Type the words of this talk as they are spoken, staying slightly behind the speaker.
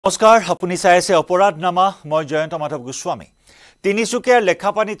নমস্কাৰ আপুনি চাই আছে অপৰাধনামা মই জয়ন্ত মাধৱ গোস্বামী তিনিচুকীয়াৰ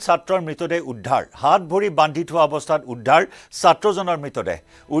লেখাপানীত ছাত্ৰৰ মৃতদেহ উদ্ধাৰ হাত ভৰি বান্ধি থোৱা অৱস্থাত উদ্ধাৰ ছাত্ৰজনৰ মৃতদেহ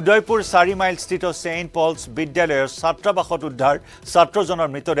উদয়পুৰ 4 মাইল স্থিত সেইণ্ট পলছ বিদ্যালয়ৰ ছাত্ৰাবাসত উদ্ধাৰ ছাত্ৰজনৰ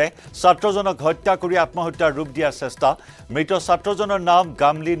মৃতদেহ ছাত্ৰজনক হত্যা কৰি আত্মহত্যাৰ ৰূপ দিয়াৰ চেষ্টা মৃত ছাত্ৰজনৰ নাম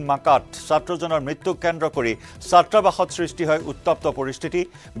গামলিন মাকাত ছাত্ৰজনৰ মৃত্যুক কেন্দ্ৰ কৰি ছাত্ৰাবাসত সৃষ্টি হয় উত্তপ্ত পৰিস্থিতি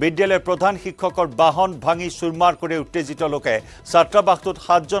বিদ্যালয়ৰ প্ৰধান শিক্ষকৰ বাহন ভাঙি চুৰমাৰ কৰি উত্তেজিত লোকে ছাত্ৰাবাসটোত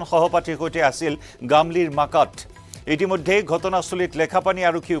 7জন সহপাঠীৰ সৈতে আছিল গামলিৰ মাকাত ইতিমধ্যে ঘটনাস্থলীত লেখাপানী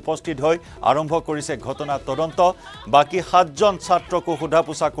আৰক্ষী উপস্থিত হৈ আৰম্ভ কৰিছে ঘটনা তদন্ত বাকি 7জন ছাত্ৰকো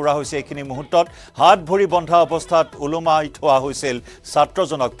সোধাপোছা কৰা হৈছে এইখিনি মুহূৰ্তত হাত ভৰি বন্ধা অৱস্থাত উলমাই থোৱা হৈছিল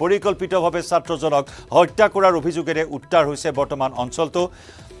ছাত্ৰজনক পৰিকল্পিতভাৱে ছাত্ৰজনক হত্যা কৰাৰ অভিযোগেৰে উত্তাৰ হৈছে বৰ্তমান অঞ্চলটো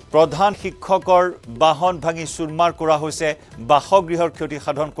প্ৰধান শিক্ষকৰ বাহন ভাঙি চুৰমাৰ কৰা হৈছে বাসগৃহৰ ক্ষতি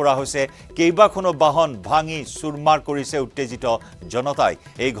সাধন কৰা হৈছে কেইবাখনো বাহন ভাঙি চুৰমাৰ কৰিছে উত্তেজিত জনতাই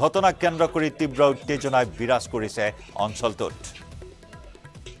এই ঘটনাক কেন্দ্ৰ কৰি তীব্ৰ উত্তেজনাই বিৰাজ কৰিছে অঞ্চলটোত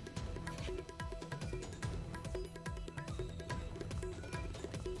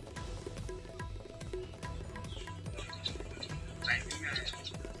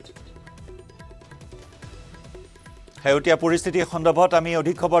হেউটিয়া পৰিস্থিতি সন্দৰ্ভত আমি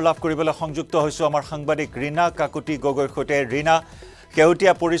অধিক খবৰ লাভ কৰিবলৈ সংযুক্ত হৈছো আমাৰ সাংবাদিক ৰীনা কাকুতি গগৈৰ সৈতে ৰীনা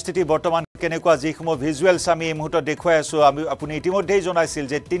হেউটিয়া পৰিস্থিতি বৰ্তমান কেনেকুৱা যিসমূহ ভিজুৱেলছ আমি এই মুহূৰ্তত দেখুৱাই আছো আপুনি ইতিমধ্যেই জনাইছিল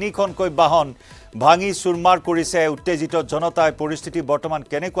যে তিনিখনকৈ বাহন ভাঙি চুৰমাৰ কৰিছে উত্তেজিত জনতাই পৰিস্থিতি বৰ্তমান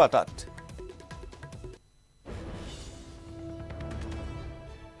কেনেকুৱা তাত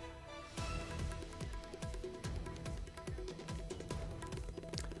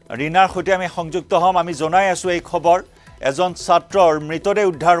ৰীনাৰ সৈতে আমি সংযুক্ত হম আমি জনাই আছো এই খবৰ এজন ছাত্ৰৰ মৃতদেহ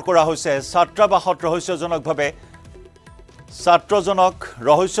উদ্ধাৰ কৰা হৈছে ছাত্ৰাবাসত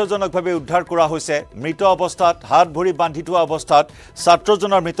ৰহস্যজনকভাৱে উদ্ধাৰ কৰা হৈছে মৃত অৱস্থাত হাত ভৰি বান্ধি থোৱা অৱস্থাত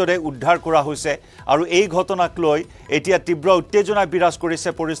ছাত্ৰজনৰ মৃতদেহ উদ্ধাৰ কৰা হৈছে আৰু এই ঘটনাক লৈ এতিয়া তীব্ৰ উত্তেজনা বিৰাজ কৰিছে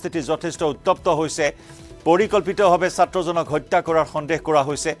পৰিস্থিতি যথেষ্ট উত্তপ্ত হৈছে পৰিকল্পিতভাৱে ছাত্ৰজনক হত্যা কৰাৰ সন্দেহ কৰা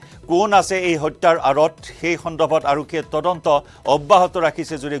হৈছে কোন আছে এই হত্যাৰ আঁৰত সেই সন্দৰ্ভত আৰক্ষীয়ে তদন্ত অব্যাহত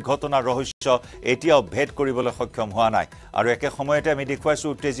ৰাখিছে যদি ঘটনাৰ ৰহস্য এতিয়াও ভেদ কৰিবলৈ সক্ষম হোৱা নাই আৰু একে সময়তে আমি দেখুৱাইছো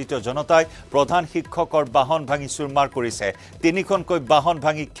উত্তেজিত জনতাই প্ৰধান শিক্ষকৰ বাহন ভাঙি চুৰমাৰ কৰিছে তিনিখনকৈ বাহন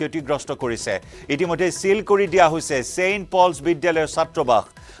ভাঙি ক্ষতিগ্ৰস্ত কৰিছে ইতিমধ্যে সিল কৰি দিয়া হৈছে সেইণ্ট পলছ বিদ্যালয়ৰ ছাত্ৰবাস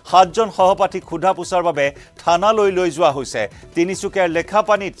 7জন সহপাঠীক সোধাপোছাৰ বাবে থানালৈ লৈ যোৱা হৈছে তিনিচুকীয়াৰ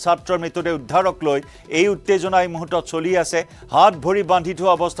লেখাপানীত ছাত্ৰৰ মৃতদেহ উদ্ধাৰক লৈ এই উত্তেজনা এই মুহূৰ্তত চলি আছে হাত ভৰি বান্ধি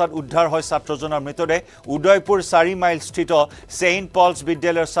থোৱা অৱস্থাত উদ্ধাৰ হয় ছাত্ৰজনৰ মৃতদেহ উদয়পুৰ 4 মাইল স্থিত সেইণ্ট পলছ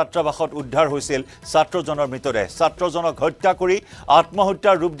বিদ্যালয়ৰ ছাত্ৰাবাসত উদ্ধাৰ হৈছিল ছাত্ৰজনৰ মৃতদেহ ছাত্ৰজনক হত্যা কৰি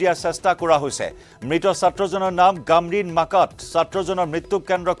আত্মহত্যাৰ ৰূপ দিয়াৰ চেষ্টা কৰা হৈছে মৃত ছাত্ৰজনৰ নাম গামলিন মাকাত ছাত্ৰজনৰ মৃত্যুক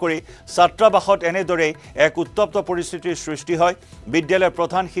কেন্দ্ৰ কৰি ছাত্ৰাবাসত এনেদৰে এক উত্তপ্ত পৰিস্থিতিৰ সৃষ্টি হয় বিদ্যালয়ৰ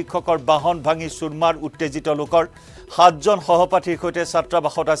প্ৰধান শিক্ষকৰ বাহন ভাঙি চুৰমাৰ উত্তেজিত লোকৰ 7জন সহপাঠীৰ সৈতে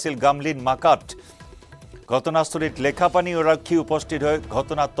ছাত্ৰাবাসত আছিল গামলিন মাকাত ঘটনাস্থলীত লেখাপানী আৰক্ষী উপস্থিত হৈ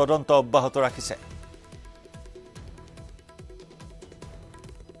ঘটনা তদন্ত অব্যাহত ৰাখিছে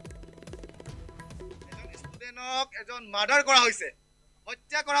এজন মাৰ্ডাৰ কৰা হৈছে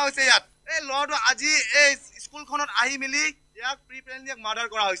হত্যা কৰা হৈছে ইয়াত এই লৰ্ড আজি এই স্কুলখনত আহি মিলি ইয়াক প্ৰিপ্লেনিক মাৰ্ডাৰ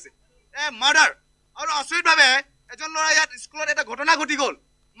কৰা হৈছে মাৰ্ডাৰ আৰু আচৰিতভাৱে এজন ল'ৰা ইয়াত স্কুলত এটা ঘটনা ঘটি গ'ল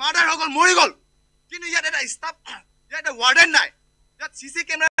মাৰ্ডাৰ হৈ গ'ল মৰি গ'ল কিন্তু ইয়াত এটা ষ্টাফ ইয়াত ৱাৰ্ডেন নাই ইয়াত চিচি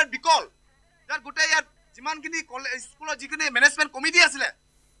কেমেৰাৰ বিকল ইয়াত গোটেই ইয়াত যিমানখিনি স্কুলৰ যিখিনি মেনেজমেণ্ট কমিটি আছিলে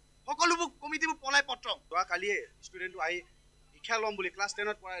সকলোবোৰ কমিটিবোৰ পলাই পত্ৰং যোৱাকালিয়ে ষ্টুডেণ্টটো আহি শিক্ষা ল'ম বুলি ক্লাছ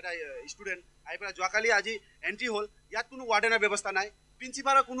 10ত পঢ়া এটা ষ্টুডেণ্ট আহি পেলাই যোৱাকালি আজি এণ্ট্ৰি হ'ল ইয়াত কোনো ৱাৰ্ডেনৰ ব্যৱস্থা নাই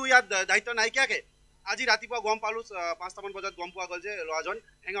প্ৰিন্সিপালৰ কোনো ইয়াত দায়িত্ব নাইকিয়াকৈ আজি ৰাতিপুৱা গম পালোঁ 5টামান বজাত গম পোৱা গ'ল যে ল'ৰাজন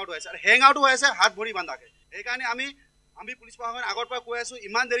হেং আউট হৈ আছে আৰু হেং আউট হৈ আছে হাত ভৰি বান্ধাকৈ সেইকাৰণে আমি পুলিচ প্ৰশাসন আগৰ পৰা কৈ আছোঁ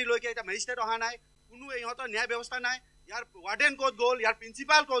ইমান দেৰিলৈকে এতিয়া মেজিষ্ট্ৰেট অহা নাই কোনো ইহঁতৰ ন্যায় ব্যৱস্থা নাই ইয়াৰ ৱাৰ্ডেন ক'ত গ'ল ইয়াৰ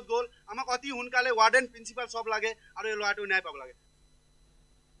প্ৰিন্সিপাল ক'ত গ'ল আমাক অতি সোনকালে ৱাৰ্ডেন প্ৰিন্সিপাল চব লাগে আৰু এই ল'ৰাটো ন্যায় পাব লাগে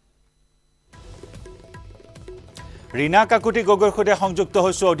ৰীনা কাকুতি গগৈৰ সৈতে সংযুক্ত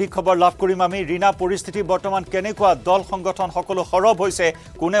হৈছো অধিক খবৰ লাভ কৰিম আমি ৰীনা পৰিস্থিতি বৰ্তমান কেনেকুৱা দল সংগঠন সকলো সৰব হৈছে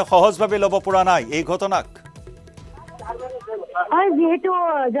কোনে সহজভাৱে ল'ব পৰা নাই এই ঘটনাক যেহেতু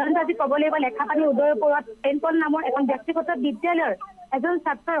জনজাতি ক'ব লাগিব লেখাপানী উদয়পুৰত সেইণ্ট পল নামৰ এখন ব্যক্তিগত বিদ্যালয়ৰ এজন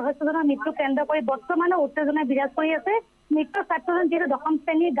ছাত্ৰৰ ৰহস্যজনক মৃত্যু কেন্দ্ৰ কৰি বৰ্তমানো উত্তেজনা বিৰাজ কৰি আছে মৃত ছাত্ৰজন যিহেতু 10ম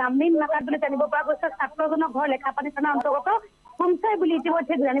শ্ৰেণীৰ গামলিন মাকাত বুলি জানিব পৰা গৈছে ছাত্ৰজনৰ ঘৰ লেখাপানী থানাৰ অন্তৰ্গত হোমচাই বুলি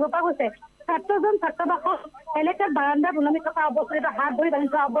ইতিমধ্যে জানিব পৰা গৈছে ছাত্ৰজন ছাত্ৰাবাসত এলেকাৰ বাৰাণ্ডাত ওলমি থকা অৱস্থাত হাত ভৰি বান্ধি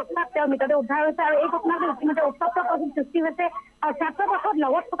থোৱা অৱস্থাত তেওঁৰ মৃতদেহ উদ্ধাৰ হৈছে আৰু এই ঘটনাটো ইতিমধ্যে উত্তপ্ত পৰিস্থিতিৰ সৃষ্টি হৈছে আৰু ছাত্ৰবাসত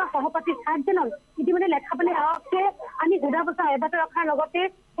লগত থকা সহপাঠী 7জনক ইতিমধ্যে লেখাপানী আৰক্ষীয়ে আনি সোধা পোছা অব্যাহত ৰখাৰ লগতে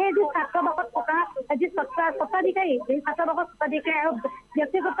সেই যি ছাত্ৰবাসত থকা যি স্বত্বাধিকাৰী সেই ছাত্ৰবাসত স্বত্বাধিকাৰী আৰু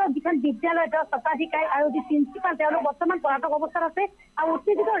ব্যক্তিগত যিখন বিদ্যালয় তেওঁৰ স্বত্বাধিকাৰী আৰু যি প্ৰিন্সিপাল তেওঁলোক বৰ্তমান পলাতক অৱস্থাত আছে আৰু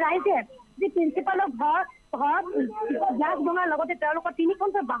উত্তেজিত ৰাইজে যি প্ৰিন্সিপালৰ ঘৰত গ্লাছ ভঙাৰ লগতে তেওঁলোকৰ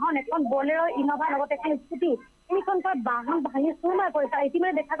 3খনকৈ বাহন এখন বলেৰো ইন'ভা লগতে এখন স্কুটি 3খনকৈ বাহন ভাঙি চুৰমাৰ কৰিছে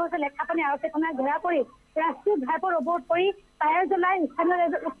ইতিমধ্যে দেখা গৈছে লেখাপানী আৰক্ষী থানাই ঘেৰা কৰি ৰাষ্ট্ৰীয় ঘাইপথ অৱৰোধ কৰি টায়াৰ জ্বলাই স্থানীয়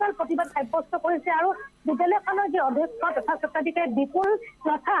ৰাইজে উত্তাল প্ৰতিবাদ সাব্যস্ত কৰিছে আৰু বিদ্যালয়খনৰ যি অধ্যক্ষ তথা স্বত্বাধিকাৰী বিপুল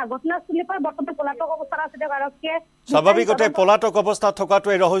তথা ঘটনাস্থলীৰ পৰা বৰ্তমান পলাতক অৱস্থাত আছে তেওঁক আৰক্ষীয়ে স্বাভাৱিকতে পলাতক অৱস্থাত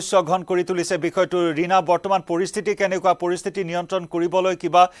থকাটোৱে ৰহস্য ঘন কৰি তুলিছে বিষয়টো ৰীনা বৰ্তমান পৰিস্থিতি কেনেকুৱা পৰিস্থিতি নিয়ন্ত্ৰণ কৰিবলৈ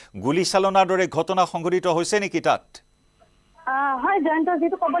কিবা গুলীচালনাৰ দৰে ঘটনা সংঘটিত হৈছে নেকি তাত হয় জয়ন্ত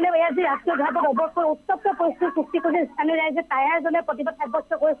যেটো ক'বলৈ এয়া যে ৰাষ্ট্ৰীয় ঘাইপথ অৱৰোধ কৰি উত্তপ্ত পৰিস্থিতি সৃষ্টি কৰিছে স্থানীয় ৰাইজে টায়াৰ জ্বলাই প্ৰতিবাদ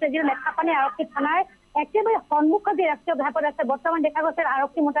সাব্যস্ত কৰিছে যি লেখাপানী আৰক্ষী থানাৰ একেবাৰে সন্মুখত যি ৰাষ্ট্ৰীয় ঘাইপথ আছে বৰ্তমান দেখা গৈছে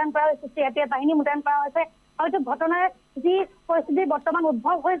আৰক্ষী মোতায়েন কৰা হৈছে চিআৰপিএফ বাহিনী মোতায়েন কৰা হৈছে হয়তো ঘটনাৰ যি পৰিস্থিতি বৰ্তমান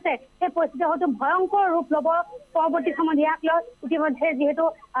উদ্ভৱ হৈছে সেই পৰিস্থিতি হয়তো ভয়ংকৰ ৰূপ ল'ব পৰৱৰ্তী সময়ত ইয়াক লৈ ইতিমধ্যে যিহেতু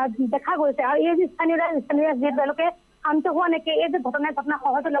দেখা গৈছে আৰু এই যি স্থানীয় ৰাইজ যি তেওঁলোকে শান্ত হোৱা নেকি এই যে ঘটনা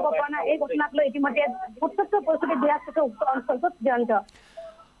সহজে ল'ব পৰা নাই এই ঘটনাক লৈ ইতিমধ্যে উত্তপ্ত পৰিস্থিতি বিৰাজ কৰিছে উক্ত অঞ্চলটোত জয়ন্ত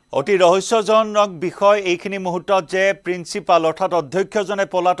অতি ৰহস্যজনক বিষয় এইখিনি মুহূৰ্তত যে প্ৰিন্সিপাল অৰ্থাৎ অধ্যক্ষজনে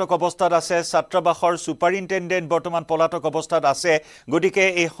পলাতক অৱস্থাত আছে ছাত্ৰাবাসৰ সুপাৰিনটেণ্ডেণ্ট বৰ্তমান পলাতক অৱস্থাত আছে গতিকে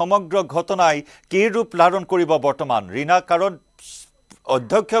এই সমগ্ৰ ঘটনাই কি ৰূপ ধাৰণ কৰিব বৰ্তমান ৰীনা কাৰণ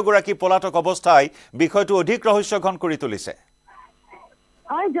অধ্যক্ষগৰাকী পলাতক অৱস্থাই বিষয়টো অধিক ৰহস্যঘন কৰি তুলিছে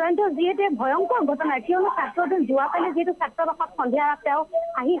হয় জয়ন্ত যিহেতু ভয়ংকৰ ঘটনা কিয়নো ছাত্ৰজন যোৱাকালি যিহেতু ছাত্ৰবাসত সন্ধিয়া তেওঁ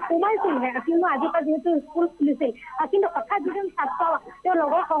আহি সোমাইছিলহে কিয়নো আজিৰ পৰা যিহেতু স্কুল খুলিছিল কিন্তু হঠাৎ যিজন ছাত্ৰ তেওঁৰ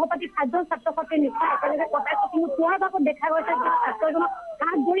লগৰ সহপাঠী 7জন ছাত্ৰ ছাত্ৰী নিশ্চয় একেলগে কটাইছে কিন্তু পুৱাৰ ভাগত দেখা গৈছে যে ছাত্ৰজনক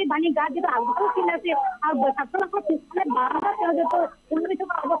হাত ধৰি বান্ধি গাত যিটো আঘাতো চিলাইছিল আৰু ছাত্ৰবাসৰ পিছফালে বাৰটা তেওঁ যিটো উলমি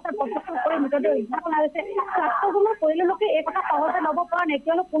থকা অৱস্থাত প্ৰদৰ্শন কৰি মৃতদেহ উদ্ধাৰ কৰা হৈছে ছাত্ৰজনৰ পৰিয়ালকে এই কথা সহজে ল'ব পৰা নাই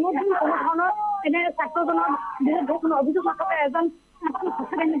কিয়নো কোনো ধৰণৰ এনে ছাত্ৰজনৰ বিৰুদ্ধে কোনো অভিযোগ নথকা এজন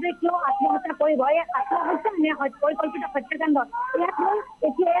কিয় আত্মহত্যা কৰিব এই আত্মহত্যা নে পৰিকল্পিত হত্যাকাণ্ড ইয়াক লৈ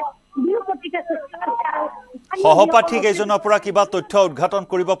এতিয়া বিৰূপ প্ৰতিক্ৰিয়া সৃষ্টি হৈছে আৰু সহপাঠী কেইজনৰ পৰা কিবা তথ্য উদ্ঘাটন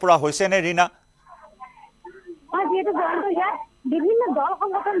কৰিব পৰা হৈছে নে ৰীনা যিহেতু ইয়াত বিভিন্ন দল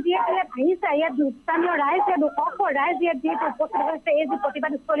সংগঠন যিহেতু ইয়াত আহিছে ইয়াত স্থানীয় ৰাইজ ৰাইজ ইয়াত যিহেতু উপস্থিত হৈছে এই যি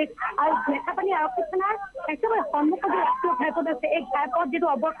প্ৰতিবাদস্থলীত আৰু লেখাপানী আৰক্ষী থানাৰ একেবাৰে সন্মুখত যি ৰাষ্ট্ৰীয় ঘাইপথ আছে এই ঘাইপথ যিটো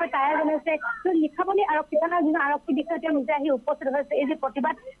অৱৰোধ কৰি টায়াৰ জ্বলাইছে লেখাপানী আৰক্ষী থানাৰ যিজন আৰক্ষী বিষয়া তেওঁ নিজে আহি উপস্থিত হৈছে এই যি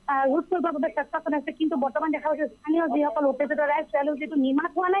প্ৰতিবাদ ৰোধ কৰিবৰ বাবে চেষ্টা চলাইছে কিন্তু বৰ্তমান দেখা গৈছে স্থানীয় যিসকল উত্তেজিত ৰাইজ তেওঁলোক যিটো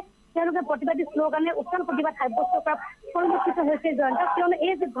নিমাত হোৱা নাই তেওঁলোকে প্ৰতিবাদী শ্লোগানে উত্তাল প্ৰতিবাদ সাব্যস্ত কৰা পৰিলক্ষিত হৈছে জয়ন্ত কিয়নো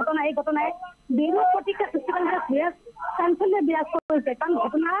এই যি ঘটনা এই ঘটনাই বিৰূপ প্ৰতিক্ৰিয়া সৃষ্টি কৰি চাঞ্চল্য বিৰাজ কৰিছে কাৰণ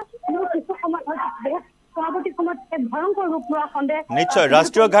ঘটনা কিছু সময়ত বহুত পৰৱৰ্তী সময়ত এক ভয়ংকৰ ৰূপ লোৱা সন্দেহ নিশ্চয়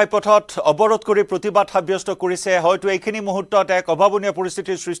ৰাষ্ট্ৰীয় ঘাইপথত অৱৰোধ কৰি প্ৰতিবাদ সাব্যস্ত কৰিছে হয়তো এইখিনি মুহূৰ্তত এক অভাৱনীয়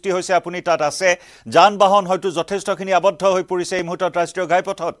পৰিস্থিতিৰ সৃষ্টি হৈছে আপুনি তাত আছে যান বাহন হয়তো যথেষ্টখিনি আবদ্ধ হৈ পৰিছে এই মুহূৰ্তত ৰাষ্ট্ৰীয়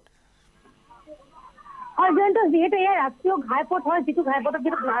ঘাইপথত জয়ন্ত যিহেতু এয়া ৰাষ্ট্ৰীয় ঘাইপথ হয় যিটো ঘাইপথত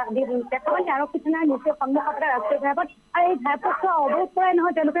যিটো লেখাপানী আৰক্ষী থানাৰ নিশ্চয় সন্মুখত ৰাষ্ট্ৰীয় ঘাইপথ আৰু এই ঘাইপথটো অৱৰোধ কৰাই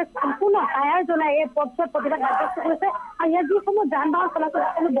নহয় তেওঁলোকে সম্পূৰ্ণ টায়াৰ জ্বলাই এই পথছোৱাত প্ৰতিবাদ সাব্যস্ত কৰিছে আৰু ইয়াত যিসমূহ যান বাহন চলাচল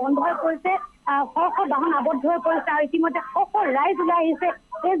সকলো বন্ধ হৈ পৰিছে শ বাহন আবদ্ধ হৈ পৰিছে আৰু ইতিমধ্যে ৰাইজ ওলাই আহিছে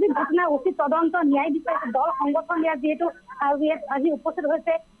এই যি ঘটনাৰ উচিত তদন্ত ন্যায় বিচাৰিছে দল সংগঠন ইয়াত যিহেতু ইয়াত আজি উপস্থিত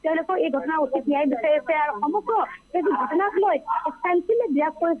হৈছে তেওঁলোকৰ এই ঘটনাৰ উচিত ন্যায় বিচাৰিছে আৰু সমগ্ৰ এই যি ঘটনাক লৈ চাঞ্চল্য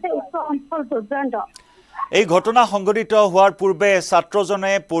বিৰাজ কৰিছে উক্ত অঞ্চলটো জয়ন্ত এই ঘটনা সংঘটিত হোৱাৰ পূৰ্বে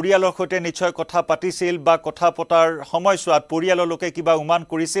ছাত্ৰজনে পৰিয়ালৰ সৈতে নিশ্চয় কথা পাতিছিল বা কথা পতাৰ সময়ছোৱাত পৰিয়ালৰ লোকে কিবা উমান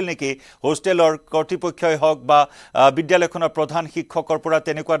কৰিছিল নেকি হোষ্টেলৰ কৰ্তৃপক্ষই হওক বা বিদ্যালয়খনৰ প্ৰধান শিক্ষকৰ পৰা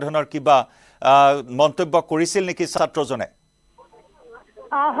তেনেকুৱা ধৰণৰ কিবা মন্তব্য কৰিছিল নেকি ছাত্ৰজনে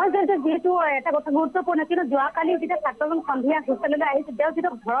হয় যেহেতু এটা কথা গুৰুত্বপূৰ্ণ কিন্তু যোৱাকালি যেতিয়া ছাত্ৰজন সন্ধিয়া হোষ্টেললৈ আহিছিল তেওঁ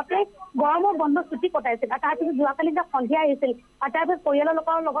যিটো ঘৰতে গৰমৰ বন্ধ ছুটি কটাইছিল আৰু তাৰপিছত যোৱাকালি যেতিয়া সন্ধিয়া আহিছিল আৰু তাৰপিছত পৰিয়ালৰ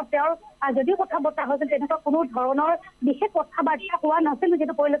লোকৰ লগত তেওঁৰ যদিও কথা বতৰা হৈছিল তেনেকুৱা কোনো ধৰণৰ বিশেষ কথা বাৰ্তা হোৱা নাছিল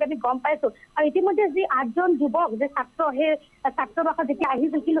যিহেতু পৰিয়ালকে আমি গম পাইছো আৰু ইতিমধ্যে যি 8জন যুৱক যে ছাত্ৰ সেই ছাত্ৰবাসত যেতিয়া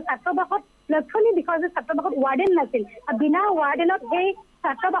আহিছিল কিন্তু ছাত্ৰবাসত লক্ষণীয় বিষয় যে ছাত্ৰবাসত ৱাৰ্ডেন নাছিল বিনা ৱাৰ্ডেনত সেই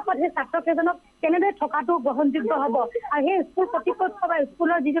ছাত্ৰবাসত সেই ছাত্ৰকেইজনক কেনেদৰে থকাটো গ্ৰহণযোগ্য হ'ব আৰু সেই স্কুল কৰ্তৃপক্ষ বা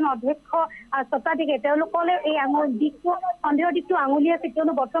স্কুলৰ যিজন অধ্যক্ষ স্বত্বাধিকাৰী তেওঁলোকলৈ এই সন্দেহৰ দিশটো আঙুলি আছে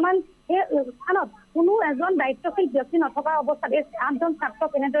কিয়নো বৰ্তমান সেই স্থানত কোনো এজন দায়িত্বশীল ব্যক্তি নথকাৰ অৱস্থাত এই 8জন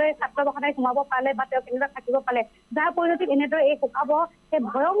ছাত্ৰ কেনেদৰে ছাত্ৰবাসত সোমাব পালে বা তেওঁ কেনেদৰে থাকিব পালে যাৰ পৰিণতিত এনেদৰে এই শুকাব সেই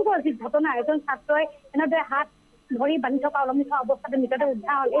ভয়ংকৰ যি ঘটনা এজন ছাত্ৰই এনেদৰে হাত ধৰি বান্ধি থকা ওলমি থকা অৱস্থাতে মৃতদেহ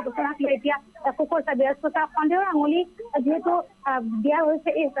উদ্ধাৰ হ'ল এই ঘটনাক লৈ এতিয়া কুকুৰ বৃহস্পতিবাৰ সন্দেহৰ আঙুলি যিহেতু দিয়া হৈছে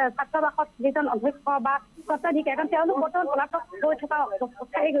এই ছাত্ৰাবাসত যিজন অধ্যক্ষ বা স্বত্বাধিকাৰী কাৰণ তেওঁলোক বৰ্তমান পলাতক হৈ থকা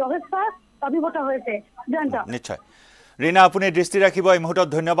এই ৰহস্য অভিভূত হৈছে জয়ন্ত নিশ্চয় ৰীনা আপুনি দৃষ্টি ৰাখিব এই মুহূৰ্তত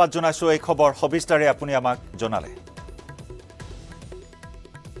ধন্যবাদ জনাইছো এই খবৰ সবিস্তাৰে আপুনি আমাক জনালে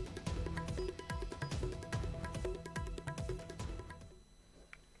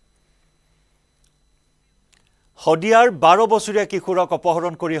হদিয়াৰ 12 বছৰীয়া কিশোৰক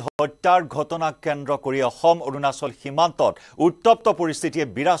অপহৰণ কৰি হত্যাৰ ঘটনাক কেন্দ্ৰ কৰি অসম অৰুণাচল সীমান্তত উত্তপ্ত পৰিস্থিতিয়ে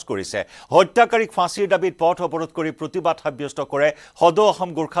বিৰাজ কৰিছে হত্যাকাৰীক ফাঁচীৰ দাবীত পথ অৱৰোধ কৰি প্ৰতিবাদ সাব্যস্ত কৰে সদৌ অসম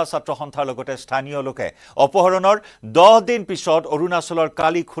গোৰ্খা ছাত্ৰ সন্থাৰ লগতে স্থানীয় লোকে অপহৰণৰ 10 দিন পিছত অৰুণাচলৰ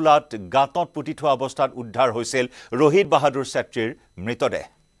কালিখোলাত গাঁতত পুতি থোৱা অৱস্থাত উদ্ধাৰ হৈছিল ৰোহিত বাহাদুৰ ছেত্ৰীৰ মৃতদেহ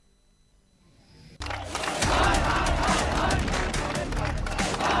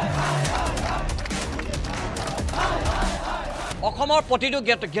অসমৰ প্ৰতিটো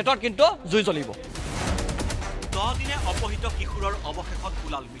গেটত কিন্তু জুই জ্বলিব 10 দিনে অপহৃত কিশোৰৰ অৱশেষত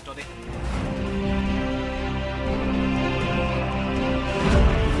ওলাল মৃতদেহ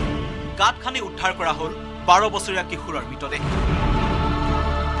গাঁত খানি উদ্ধাৰ কৰা হ'ল 12 বছৰীয়া কিশোৰৰ মৃতদেহ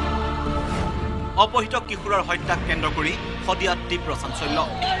অপহৃত কিশোৰৰ হত্যাক কেন্দ্ৰ কৰি হদিয়াত তীব্ৰ চাঞ্চল্য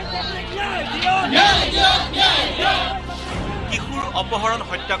কিশোৰ অপহৰণ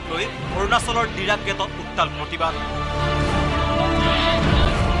হত্যাক লৈ অৰুণাচলৰ ডিৰাক গেটত উত্তাল প্ৰতিবাদ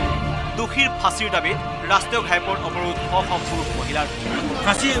দোষীৰ ফাঁচীৰ দাবীত ৰাষ্ট্ৰীয় ঘাইপথ অৱৰোধ পুৰুষ মহিলাৰ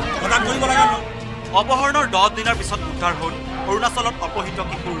ফাঁচী প্ৰদান কৰিব লাগে অপহৰণৰ 10 দিনৰ পিছত উদ্ধাৰ হ'ল অৰুণাচলত অপহৃত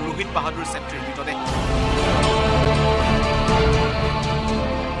কিশোৰ ৰোহিত বাহাদুৰ ছেত্ৰীৰ মৃতদেহ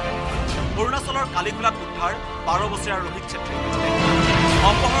অৰুণাচলৰ কালিখোলাত উদ্ধাৰ 12 বছৰীয়া ৰোহিত ছেত্ৰীৰ মৃতদেহ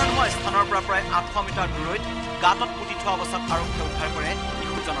অপহৰণ হোৱা স্থানৰ পৰা প্ৰায় 800 মিটাৰ দূৰৈত গাঁতত পুতি থোৱা অৱস্থাত আৰক্ষীয়ে উদ্ধাৰ কৰে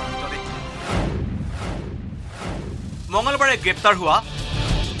কিশোৰজনৰ মৃতদেহ মঙলবাৰে গ্ৰেপ্তাৰ হোৱা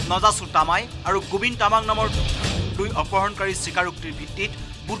নজাসু তামাই আৰু গোবিন্দ তামাং নামৰ দুই অপহৰণকাৰী স্বীকাৰোক্তিৰ ভিত্তিত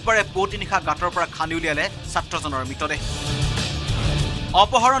বুধবাৰে পুৱতি নিশা গাঁতৰ পৰা খান্দি উলিয়ালে ছাত্ৰজনৰ মৃতদেহ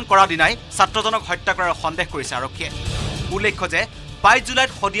অপহৰণ কৰা দিনাই ছাত্ৰজনক হত্যা কৰাৰ সন্দেহ কৰিছে আৰক্ষীয়ে উল্লেখ্য যে 22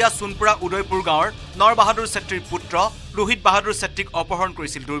 জুলাইত হদিয়া সোণপুৰা উদয়পুৰ গাঁৱৰ নৰ বাহাদুৰ ছেত্ৰীৰ পুত্ৰ ৰোহিত বাহাদুৰ ছেত্ৰীক অপহৰণ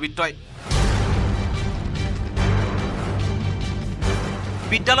কৰিছিল দুৰ্বৃত্তই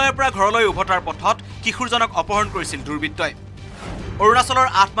বিদ্যালয়ৰ পৰা ঘৰলৈ উভতাৰ পথত কিশোৰজনক অপহৰণ কৰিছিল দুৰ্বৃত্তই অৰুণাচলৰ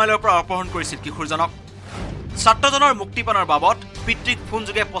 8 মাইলৰ পৰা অপহৰণ কৰিছিল কিশোৰজনক ছাত্ৰজনৰ মুক্তিপণৰ বাবদ পিতৃক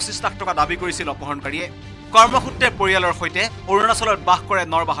ফোনযোগে 25 লাখ টকা দাবী কৰিছিল অপহৰণকাৰীয়ে কৰ্মসূত্ৰে পৰিয়ালৰ সৈতে অৰুণাচলত বাস কৰে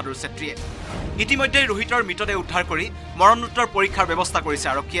নৰ বাহাদুৰ ছেত্ৰীয়ে ইতিমধ্যে ৰোহিতৰ মৃতদেহ উদ্ধাৰ কৰি মৰণোত্তৰ পৰীক্ষাৰ ব্যৱস্থা কৰিছে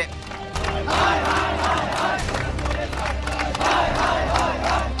আৰক্ষীয়ে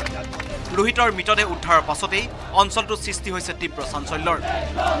ৰোহিতৰ মৃতদেহ উদ্ধাৰৰ পাছতেই অঞ্চলটোত সৃষ্টি হৈছে তীব্ৰ চাঞ্চল্যৰ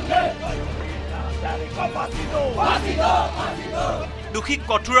দোষীক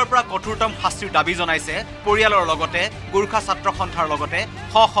কঠোৰৰ পৰা কঠোৰতম শাস্তিৰ দাবী জনাইছে পৰিয়ালৰ লগতে গোৰ্খা ছাত্ৰ সন্থাৰ লগতে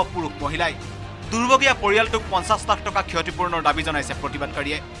শ পুৰুষ মহিলাই দুৰ্ভগীয়া পৰিয়ালটোক 50 লাখ টকা ক্ষতিপূৰণৰ দাবী জনাইছে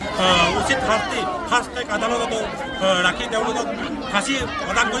প্ৰতিবাদকাৰীয়ে উচিত শাস্তি ফাৰ্ষ্ট আদালতত ৰাখি তেওঁলোকক ফাঁচী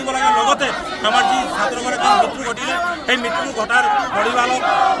প্ৰদান কৰিব লাগে লগতে আমাৰ যি ছাত্ৰগৰাকীৰ মৃত্যু ঘটিলে সেই মৃত্যু ঘটাৰ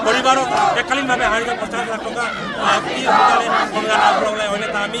পৰিবাৰক এককালীনভাৱে 50 লাখ টকা সংগ্ৰাম আগবঢ়াবলৈ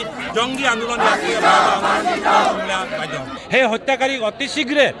অন্যথা আমি জংগী আন্দোলন সেই হত্যাকাৰীক অতি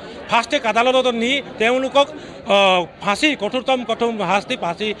শীঘ্ৰে ফাৰ্ষ্ট আদালতত নি তেওঁলোকক ফাঁচী কঠোৰতম শাস্তি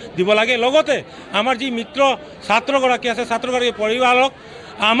ফাঁচী দিব লাগে লগতে আমাৰ যি মিত্ৰ ছাত্ৰগৰাকী আছে ছাত্ৰগৰাকীৰ পৰিবাৰক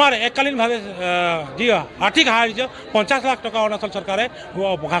আমাৰ এককালীনভাৱে যি আৰ্থিক সাহায্য 50 লাখ টকা অৰুণাচল চৰকাৰে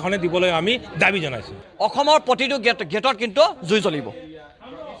প্ৰশাসনে দিবলৈ আমি দাবী জনাইছোঁ অসমৰ প্ৰতিটো গেটত কিন্তু জুই জ্বলিব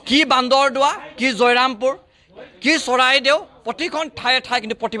কি বান্দৰদোৱা কি জয়ৰামপুৰ কি চৰাইদেউ প্ৰতিখন ঠায়ে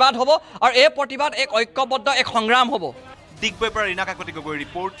কিন্তু প্ৰতিবাদ হ'ব আৰু এই প্ৰতিবাদ এক ঐক্যবদ্ধ এক সংগ্ৰাম হ'ব দিগবৈৰ পৰা ৰীনা কাকতি গগৈৰ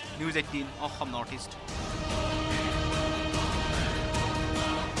report news 18 Assam north east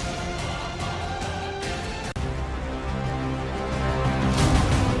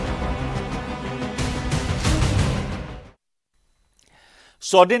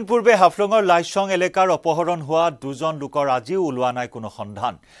ছদিন পূৰ্বে হাফলঙৰ লাইছং এলেকাৰ অপহৰণ হোৱা দুজন লোকৰ আজিও ওলোৱা নাই কোনো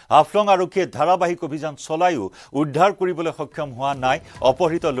সন্ধান হাফলং আৰক্ষীয়ে ধাৰাবাহিক অভিযান চলাইও উদ্ধাৰ কৰিবলৈ সক্ষম হোৱা নাই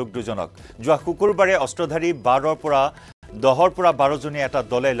অপহৃত লোক দুজনক যোৱা শুকুৰবাৰে অস্ত্ৰধাৰী 10ৰ পৰা 12 জনীয়া এটা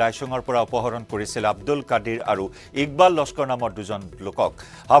দলে লাইছঙৰ পৰা অপহৰণ কৰিছিল আব্দুল কাদিৰ আৰু ইকবাল লস্কৰ নামৰ দুজন লোকক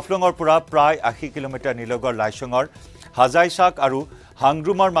হাফলঙৰ পৰা প্ৰায় 80 কিলোমিটাৰ নিলগৰ লাইছঙৰ হাজাইছাক আৰু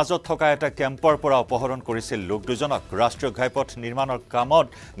হাংগ্ৰুমৰ মাজত থকা এটা কেম্পৰ পৰা অপহৰণ কৰিছিল লোক দুজনক ৰাষ্ট্ৰীয় ঘাইপথ নিৰ্মাণৰ কামত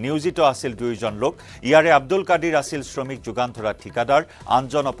নিয়োজিত আছিল দুইজন লোক ইয়াৰে আব্দুল কাদিৰ আছিল শ্ৰমিক যোগান ধৰা ঠিকাদাৰ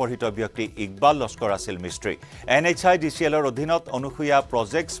আনজন অপহৃত ব্যক্তি ইকবাল লস্কৰ আছিল মিস্ত্ৰী NHIDCLৰ অধীনত অনুসূয়া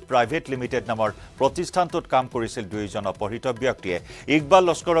প্ৰজেক্টছ প্ৰাইভেট লিমিটেড নামৰ প্ৰতিষ্ঠানটোত কাম কৰিছিল দুইজন অপহৃত ব্যক্তিয়ে ইকবাল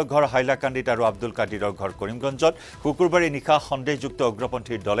লস্কৰৰ ঘৰ হাইলাকান্দিত আৰু আব্দুল কাদিৰৰ ঘৰ কৰিমগঞ্জত শুকুৰবাৰে নিশা সন্দেহযুক্ত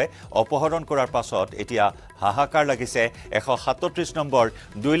উগ্ৰপন্থীৰ দলে অপহৰণ কৰাৰ পাছত এতিয়া হাহাকাৰ লাগিছে 137 নম্বৰ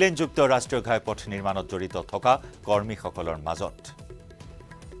 2-লেনযুক্ত ৰাষ্ট্ৰীয় ঘাইপথ নিৰ্মাণত জড়িত থকা কৰ্মীসকলৰ মাজত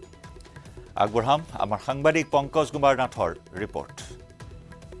আগবঢ়াম আমাৰ সাংবাদিক পংকজ কুমাৰ নাথৰ ৰিপৰ্ট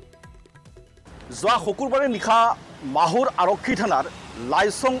যোৱা শুকুৰবাৰে নিশা মাহুৰ আৰক্ষী থানাৰ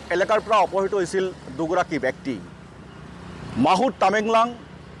লাইচং এলেকাৰ পৰা অপহৃত হৈছিল দুগৰাকী ব্যক্তি মাহুৰ তামেংলাং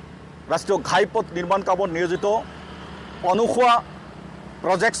ৰাষ্ট্ৰীয় ঘাইপথ নিৰ্মাণ কামত নিয়োজিত অনুসূয়া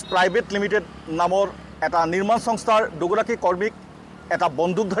প্ৰজেক্টছ প্ৰাইভেট লিমিটেড নামৰ এটা নিৰ্মাণ সংস্থাৰ দুগৰাকী কৰ্মীক এটা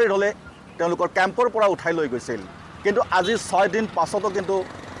বন্দুকধাৰী দলে তেওঁলোকৰ কেম্পৰ পৰা উঠাই লৈ গৈছিল কিন্তু আজি 6 দিন পাছতো কিন্তু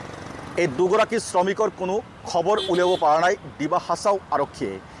এই দুগৰাকী শ্ৰমিকৰ কোনো খবৰ উলিয়াব পৰা নাই ডিমা হাছাও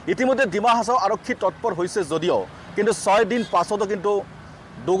আৰক্ষীয়ে ইতিমধ্যে ডিমা হাছাও আৰক্ষী তৎপৰ হৈছে যদিও কিন্তু 6 দিন পাছতো কিন্তু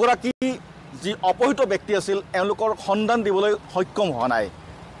দুগৰাকী যি অপহৃত ব্যক্তি আছিল এওঁলোকৰ সন্ধান দিবলৈ সক্ষম হোৱা নাই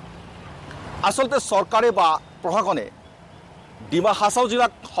আসলতে চৰকাৰে বা প্ৰশাসনে ডিমা হাছাও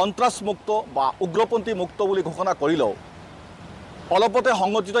জিলাক সন্ত্ৰাসমুক্ত বা উগ্ৰপন্থী মুক্ত বুলি ঘোষণা কৰিলেও অলপতে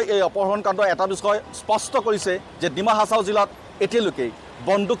সংঘটিত এই অপহৰণ কাণ্ড এটা বিষয় স্পষ্ট কৰিছে যে ডিমা হাছাও জিলাত এতিয়ালৈকে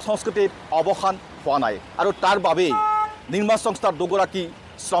বন্দুক সংস্কৃতিৰ অৱসান হোৱা নাই আৰু তাৰ বাবেই নিৰ্মাণ সংস্থাৰ দুগৰাকী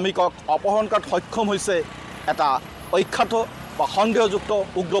শ্ৰমিকক অপহৰণ কৰাত সক্ষম হৈছে এটা অখ্যাত বা সন্দেহযুক্ত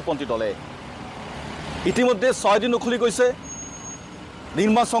উগ্ৰপন্থী দলে ইতিমধ্যে 6 দিন উখলি গৈছে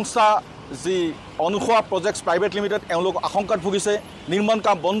নিৰ্মাণ সংস্থা যি অনুসূয়া প্ৰজেক্টছ প্ৰাইভেট লিমিটেড এওঁলোক আশংকাত ভুগিছে নিৰ্মাণ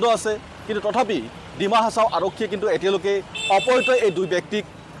কাম বন্ধ আছে কিন্তু তথাপি ডিমা হাছাও আৰক্ষীয়ে কিন্তু এতিয়ালৈকে অপহৃত এই দুই ব্যক্তিক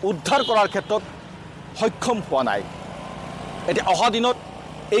উদ্ধাৰ কৰাৰ ক্ষেত্ৰত সক্ষম হোৱা নাই এতিয়া অহা দিনত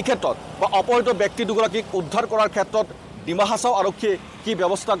এই ক্ষেত্ৰত বা অপহৃত ব্যক্তি দুগৰাকীক উদ্ধাৰ কৰাৰ ক্ষেত্ৰত ডিমা হাছাও আৰক্ষীয়ে কি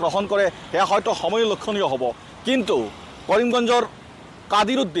ব্যৱস্থা গ্ৰহণ কৰে সেয়া হয়তো সময় লক্ষণীয় হ'ব কিন্তু কৰিমগঞ্জৰ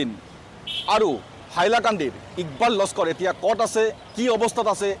কাদিৰুদ্দিন আৰু হাইলাকান্দিৰ ইকবাল লস্কৰ এতিয়া ক'ত আছে কি অৱস্থাত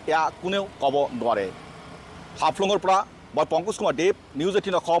আছে এয়া কোনেও ক'ব নোৱাৰে হাফলঙৰ পৰা মই পংকজ কুমাৰ দেৱ নিউজ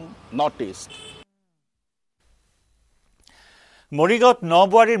 18 অসম নৰ্থ ইষ্ট মৰিগাঁৱত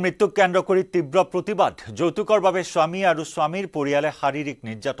নবোৱাৰীৰ মৃত্যুক কেন্দ্ৰ কৰি তীব্ৰ প্ৰতিবাদ যৌতুকৰ বাবে স্বামী আৰু স্বামীৰ পৰিয়ালে শাৰীৰিক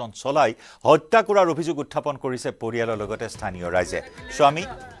নিৰ্যাতন চলাই হত্যা কৰাৰ অভিযোগ উত্থাপন কৰিছে পৰিয়ালৰ লগতে স্থানীয় ৰাইজে স্বামী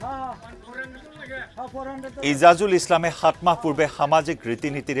ইজাজুল ইছলামে 7 মাহ পূৰ্বে সামাজিক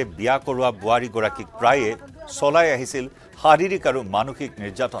ৰীতি-নীতিৰে বিয়া কৰোৱা বোৱাৰীগৰাকীক প্ৰায়ে চলাই আহিছিল শাৰীৰিক আৰু মানসিক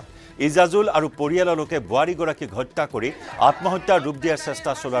নিৰ্যাতন ইজাজুল আৰু পৰিয়ালৰ লোকে বোৱাৰীগৰাকীক হত্যা কৰি আত্মহত্যাৰ ৰূপ দিয়াৰ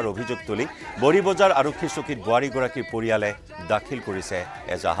চেষ্টা চলোৱাৰ অভিযোগ তুলি বৰিবজাৰ আৰক্ষী চকীত বোৱাৰীগৰাকীৰ পৰিয়ালে দাখিল কৰিছে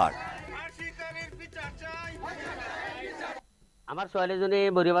এজাহাৰ আমাৰ ছোৱালীজনী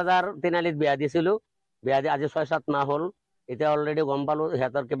বৰিবজাৰ তিনালিত বিয়া দিছিলোঁ বিয়া দি আজি 6-7 মাহ হ'ল এতিয়া অলৰেডি গম পালোঁ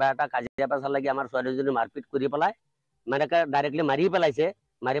সিহঁতৰ কিবা এটা কাজিয়া পেচাল লাগি আমাৰ ছোৱালীজনী মাৰপিট কৰি পেলাই মানে ডাইৰেক্টলি মাৰি পেলাইছে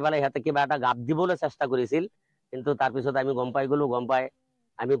মাৰি পেলাই সিহঁতে কিবা এটা গাপ দিবলৈ চেষ্টা কৰিছিল কিন্তু তাৰপিছত আমি গম পাই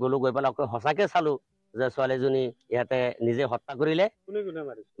আমি গ'লো গৈ পেলাই সঁচাকৈ চালোঁ যে ছোৱালীজনী ইহঁতে নিজে হত্যা কৰিলে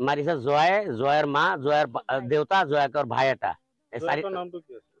মাৰিছে জয়াৰ মা জয়াৰ দেউতা জয়াকৰ ভাই এটা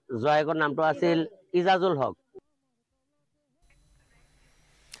জয়াকৰ নামটো আছিল ইজাজুল হক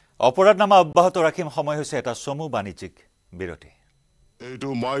অপৰাধনামা অব্যাহত ৰাখিম সময় হৈছে এটা চমু বাণিজ্যিক বিৰতি এইটো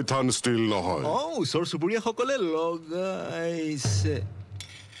মাইথান ষ্টিল নহয় ওচৰ চুবুৰীয়াসকলে লগাইছে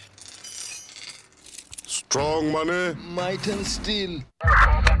ষ্ট্ৰং মানে মাইথান ষ্টিল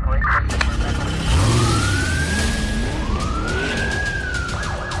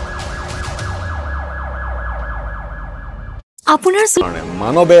আপোনাৰ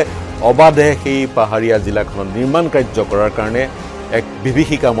মানৱে অবাধে সেই পাহাৰীয়া জিলাখনত নিৰ্মাণ কাৰ্য কৰাৰ কাৰণে এক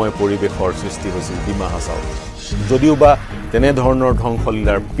বিভীষিকাময় পৰিৱেশৰ সৃষ্টি হৈছিল ডিমা হাছাও যদিও বা তেনেধৰণৰ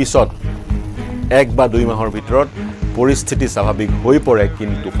ধ্বংসলীলাৰ পিছত 1 বা 2 মাহৰ ভিতৰত পৰিস্থিতি স্বাভাৱিক হৈ পৰে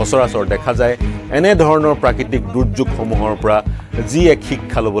কিন্তু সচৰাচৰ দেখা যায় এনেধৰণৰ প্ৰাকৃতিক দুৰ্যোগসমূহৰ পৰা যি এক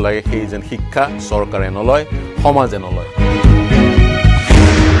শিক্ষা ল'ব লাগে সেই যেন শিক্ষা চৰকাৰে নলয় সমাজে নলয়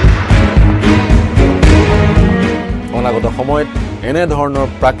অনাগত সময়ত এনেধৰণৰ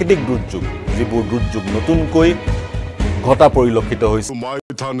প্ৰাকৃতিক দুৰ্যোগ যিবোৰ দুৰ্যোগ নতুনকৈ ঘটা পৰিলক্ষিত হৈছে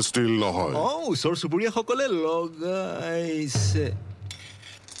মাইথান ষ্টিল নহয় ওচৰ চুবুৰীয়াসকলে লগাইছে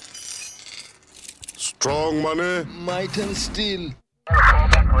ষ্ট্ৰং মানে মাইথান ষ্টিল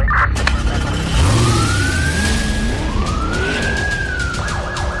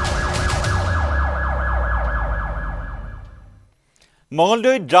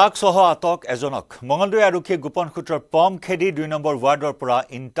মঙ্গলদৈ ড্ৰাগ সহ আটক এজনক মঙ্গলদৈ আৰক্ষীয়ে গোপন সূত্ৰৰ পম খেদি 2 নম্বৰ ৱাৰ্ডৰ পৰা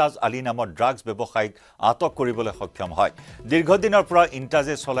ইন্তাজ আলী নামৰ ড্ৰাগছ ব্যৱসায়ীক আটক কৰিবলৈ সক্ষম হয় দীৰ্ঘদিনৰ পৰা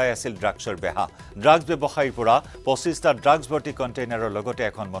ইন্তাজে চলাই আছিল ড্ৰাগছৰ বেহা ড্ৰাগছ ব্যৱসায়ীৰ পৰা 25টা ড্ৰাগছ ভৰ্তি কণ্টেইনাৰৰ লগতে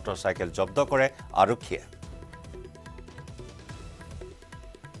এখন মটৰচাইকেল জব্দ কৰে আৰক্ষীয়ে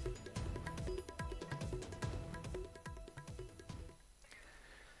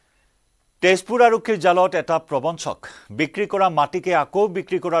তেজপুৰ আৰক্ষীৰ জালত এটা প্ৰবঞ্চক বিক্ৰী কৰা মাটিকে আকৌ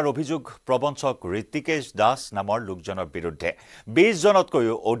বিক্ৰী কৰাৰ অভিযোগ প্ৰবঞ্চক ঋতিকেশ দাস নামৰ লোকজনৰ বিৰুদ্ধে 20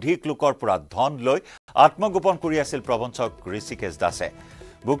 জনতকৈও অধিক লোকৰ পৰা ধন লৈ আত্মগোপন কৰি আছিল প্ৰবঞ্চক ঋতিকেশ দাসে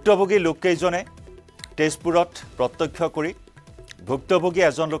ভুক্তভোগী লোককেইজনে তেজপুৰত প্ৰত্যক্ষ কৰি ভুক্তভোগী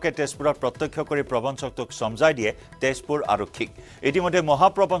এজন লোকে তেজপুৰত প্ৰত্যক্ষ কৰি প্ৰবঞ্চকটোক সমজাই দিয়ে তেজপুৰ আৰক্ষীক ইতিমধ্যে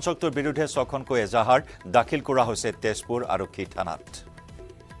মহাপ্ৰবঞ্চকটোৰ বিৰুদ্ধে 6খনকৈ এজাহাৰ দাখিল কৰা হৈছে তেজপুৰ আৰক্ষী থানাত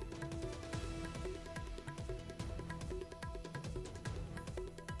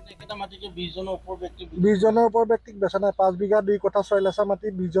মাটিকে 20 জনৰ ওপৰ ব্যক্তিক বেচা নাই 5 বিঘা 2 কঠা 6 লাছা মাটি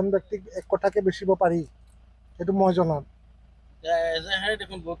 20 জন ব্যক্তিক এক কঠাকে বেচিব পাৰি এটো মই জনাত এজাহাৰ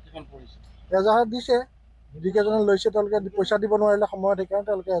দেখোন বহুত কিখন পৰিছে এজাহাৰ দিছে যিকেজনে লৈছে তেওঁলোকে পইচা দিব নোৱাৰিলে সময়ত সেইকাৰণে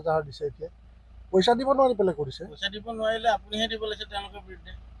তেওঁলোকে এজাহাৰ দিছে এতিয়া পইচা দিব নোৱাৰি পেলে কৰিছে পইচা দিব নোৱাৰিলে আপুনিহে দিব লৈছে তেওঁলোকৰ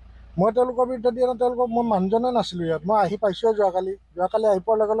বিৰুদ্ধে মই তেওঁলোকৰ বিৰুদ্ধে দিয়া না তেওঁলোকক মই মানুহজনে নাছিলো ইয়াত মই আহি পাইছো যোৱাকালি আহি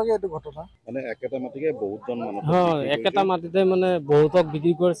পোৱাৰ লগে লগে এইটো ঘটনা মানে একেটা মাটিকে বহুতজন মানুহ একেটা মাটিতে মানে বহুতক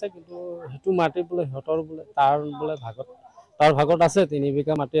বিক্ৰী কৰিছে কিন্তু হেতু মাটি বোলে হতৰ বোলে তাৰ ভাগত আছে 3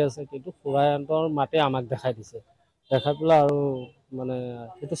 বিঘা মাটি আছে কিন্তু খুৰায়ন্তৰ মাটি আমাক দেখাই দিছে দেখাই পেলা আৰু মানে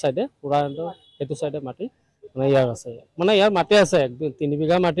হেতু সাইডে খুৰায়ন্তৰ হেতু সাইডে মাটি মানে ইয়াৰ আছে মানে ইয়াৰ মাটি আছে 3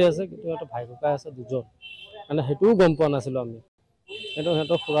 বিঘা মাটি আছে কিন্তু এটা ভাইককা আছে দুজন মানে হেতুও গম পোৱা নাছিল আমি এটো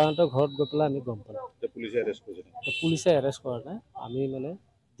হেতু খুৰায়ন্তৰ ঘৰত গৈ পেলা আমি গম পালো পুলিচে এৰেষ্ট কৰিছে পুলিচে এৰেষ্ট কৰা নাই আমি মানে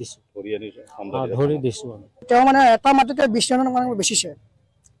দিছো ধৰি দিছো আমি তেওঁ মানে এটা মাটিতে 20 জনৰ কাৰণে বেচিছে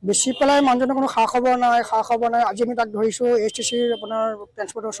বেছি পেলাই মানুহজনৰ কোনো খা খবৰ নাই আজি আমি তাক ধৰিছো এছটিচিৰ আপোনাৰ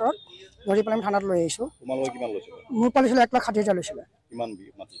ট্ৰান্সপৰ্টৰ ওচৰত ধৰি পেলাই থানাত লৈ আহিছো তোমালোকে কিমান লৈছিল মোৰ পালিছিল 1,60,000 লৈছিল কিমান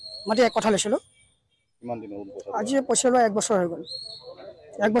মাটি এক কঠা লৈছিল কিমান দিন হ'ল আজি পইচা লৈ 1 বছৰ হৈ গ'ল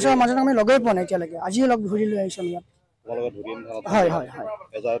 1 বছৰৰ মাজত আমি লগেই পোৱা নাই এতিয়ালৈকে আজি লগ ধৰি লৈ আহিছো আমি তোমালোকে ধৰি থানাত হয়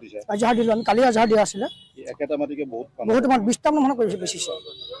এজাহাৰ দিছে এজাহাৰ দিলো আমি কালি এজাহাৰ দিয়া আছিল একেটা মাটিকে বহুত 20টা মানুহ কৰিছে বেচিছে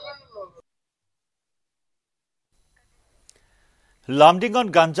লামডিঙত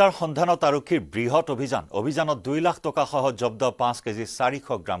গাঞ্জাৰ সন্ধানত আৰক্ষীৰ বৃহৎ অভিযানত 2 লাখ টকা সহ জব্দ 5 কেজি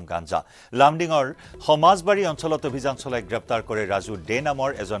 400 গ্ৰাম গাঞ্জা লামডিঙৰ সমাজবাৰী অঞ্চলত অভিযান চলাই গ্ৰেপ্তাৰ কৰে ৰাজু ডে নামৰ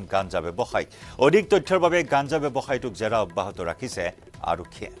এজন গাঞ্জা ব্যৱসায়ী অধিক তথ্যৰ বাবে গাঞ্জা ব্যৱসায়ীটোক জেৰা অব্যাহত ৰাখিছে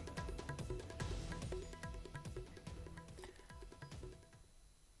আৰক্ষীয়ে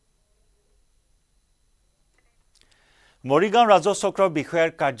মৰিগাঁও ৰাজচক্ৰৰ বিষয়াৰ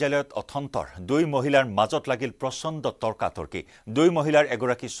কাৰ্যালয়ত অথন্তৰ 2 মহিলাৰ মাজত লাগিল প্ৰচণ্ড তৰ্কাতৰ্কি 2 মহিলাৰ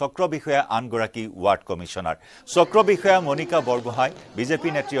এগৰাকী চক্ৰ বিষয়া আনগৰাকী ৱাৰ্ড কমিছনাৰ চক্ৰ বিষয়া মনিকা বৰগোহাঁই বিজেপি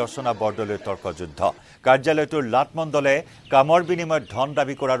নেত্ৰী অৰ্চনা বৰদলৈৰ তৰ্কযুদ্ধ কাৰ্যালয়টোৰ লাটমণ্ডলে কামৰ বিনিময়ত ধন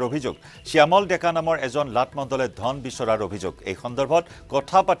দাবী কৰাৰ অভিযোগ শ্যামল ডেকা নামৰ এজন লাটমণ্ডলে ধন বিচৰাৰ অভিযোগ এই সন্দৰ্ভত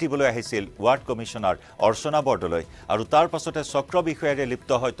কথা পাতিবলৈ আহিছিল ৱাৰ্ড কমিছনাৰ অৰ্চনা বৰদলৈ আৰু তাৰ পাছতে চক্ৰ বিষয়াৰে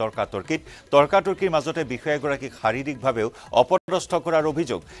লিপ্ত হয় তৰ্কাতৰ্কিৰ মাজতে বিষয়াগৰাকীক শাৰীৰিক অপদস্থ কৰাৰ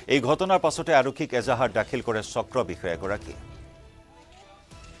অভিযোগ এই ঘটনাৰ পাছতে আৰক্ষীক এজাহাৰ দাখিল কৰে চক্ৰ বিষয়াগৰাকী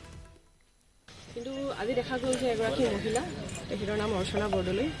কিন্তু আজি দেখা গ'ল যে এগৰাকী মহিলা তেখেতৰ নাম অৰ্চনা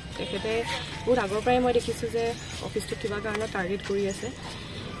বৰদলৈ তেখেতে বহুত আগৰ পৰাই মই দেখিছোঁ যে অফিচটো কিবা কাৰণত টাৰ্গেট কৰি আছে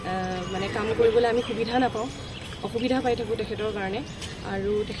মানে কাম কৰিবলৈ আমি সুবিধা নাপাওঁ অসুবিধা পাই থাকোঁ তেখেতৰ কাৰণে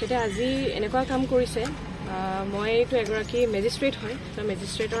আৰু তেখেতে আজি এনেকুৱা কাম কৰিছে মইতো এগৰাকী মেজিষ্ট্ৰেট হয়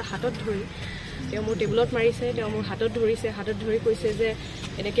মেজিষ্ট্ৰেটৰ হাতত ধৰি তেওঁ মোৰ টেবুলত মাৰিছে তেওঁ মোৰ হাতত ধৰিছে হাতত ধৰি কৈছে যে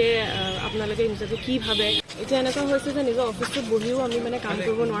এনেকৈ আপোনালোকে নিজকে কি ভাবে এতিয়া এনেকুৱা হৈছে যে নিজৰ অফিচটোত বহিও আমি মানে কাম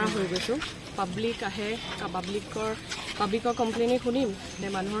কৰিব নোৱাৰা হৈ গৈছোঁ পাব্লিক আহে পাব্লিকৰ কমপ্লেইনে শুনিম নে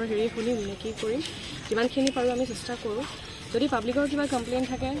মানুহৰ হেৰি শুনিম নে কি কৰিম যিমানখিনি পাৰোঁ আমি চেষ্টা কৰোঁ যদি পাব্লিকৰ কিবা কমপ্লেইন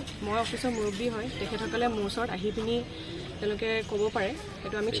থাকে মই অফিচৰ মুৰব্বী হয় তেখেতসকলে মোৰ ওচৰত আহি পিনি তেওঁলোকে ক'ব পাৰে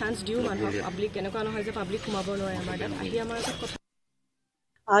সেইটো আমি চান্স দিওঁ মানুহক পাব্লিক এনেকুৱা নহয় যে পাব্লিক সোমাব নোৱাৰে আমাৰ তাত আহি আমাৰ লগত কথা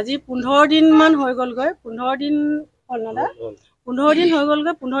আজি 15 দিন মান হৈ গ'লগৈ 15 দিন হ'ল না 15 দিন হৈ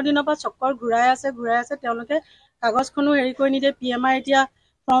গ'লগৈ 15 দিনৰ পৰা চক্কৰ ঘূৰাই আছে তেওঁলোকে কাগজখনো হেৰি কৰি নিদিয়ে PMI এতিয়া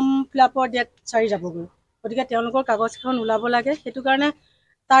ফৰ্ম ফিলআপৰ ডেট 4 যাবগৈ গতিকে তেওঁলোকৰ কাগজখন ওলাব লাগে সেইটো কাৰণে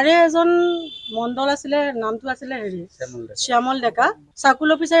তাৰে এজন মণ্ডল আছিলে নামটো আছিলে হেৰি শ্যামল ডেকা সাৰ্কুল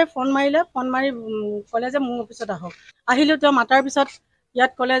অফিচাৰে ফোন মাৰি ক'লে যে মোৰ অফিচত আহক আহিলো তেওঁ মাতাৰ পিছত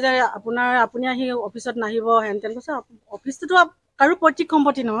ইয়াত ক'লে যে আপুনি আহি অফিচত নাহিব হেনতেন কৈছে অফিচটোতো আৰু পৈতৃক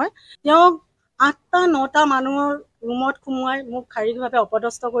সম্পত্তি নহয় তেওঁ 8টা 9টা মানুহৰ ৰুমত খুমুৱাই মোক শাৰীৰিকভাৱে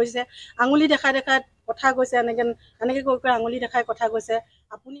অপদস্থ কৰিছে আঙুলি দেখাই কথা কৈছে এনেকৈ কৈ আঙুলি দেখাই কথা কৈছে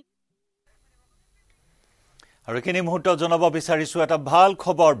আপুনি আৰু এইখিনি মুহূৰ্তত জনাব বিচাৰিছো এটা ভাল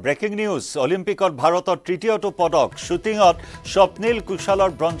খবৰ ব্ৰেকিং নিউজ অলিম্পিকত ভাৰতৰ তৃতীয়টো পদক শুটিংত স্বপ্নীল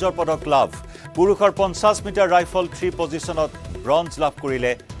কুশালৰ ব্ৰঞ্জৰ পদক লাভ পুৰুষৰ 50 মিটাৰ ৰাইফল 3 পজিশনত ব্ৰঞ্জ লাভ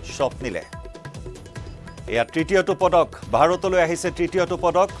কৰিলে স্বপ্নীলে এয়া তৃতীয়টো পদক ভাৰতলৈ আহিছে তৃতীয়টো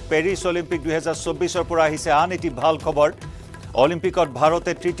পদক পেৰিছ অলিম্পিক 2024 পৰা আহিছে আন এটি ভাল খবৰ অলিম্পিকত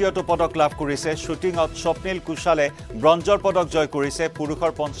ভাৰতে তৃতীয়টো পদক লাভ কৰিছে শুটিংত স্বপ্নীল কুশালে ব্ৰঞ্জৰ পদক জয় কৰিছে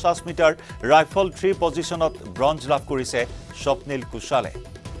পুৰুষৰ 50 মিটাৰ ৰাইফল 3 পজিশনত ব্ৰঞ্জ লাভ কৰিছে স্বপ্নীল কুশালে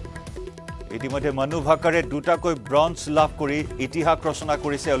ইতিমধ্যে মনু ভাকাৰে দুটাকৈ ব্ৰঞ্জ লাভ কৰি ইতিহাস ৰচনা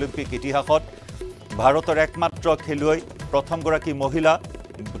কৰিছে অলিম্পিক ইতিহাসত ভাৰতৰ একমাত্ৰ খেলুৱৈ প্ৰথমগৰাকী মহিলা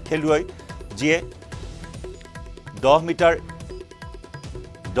খেলুৱৈ যিয়ে 10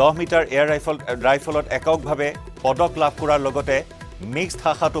 মিটাৰ এয়াৰ ৰাইফলত এককভাৱে পদক লাভ কৰাৰ লগতে মিক্সড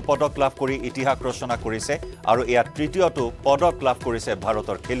শাখাটো পদক লাভ কৰি ইতিহাস ৰচনা কৰিছে আৰু এয়া তৃতীয়টো পদক লাভ কৰিছে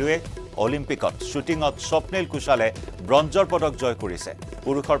ভাৰতৰ খেলুৱৈ অলিম্পিকত শুটিংত স্বপ্নীল কুশালে ব্ৰঞ্জৰ পদক জয় কৰিছে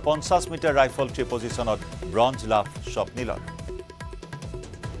পুৰুষৰ 50 মিটাৰ ৰাইফল 3 পজিশনত ব্ৰঞ্জ লাভ স্বপ্নীলৰ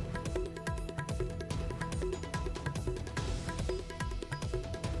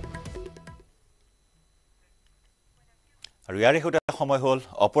আৰু ইয়াৰে সৈতে সময় হ'ল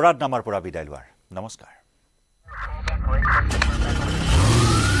অপৰাধনামাৰ পৰা বিদায় লোৱাৰ নমস্কাৰ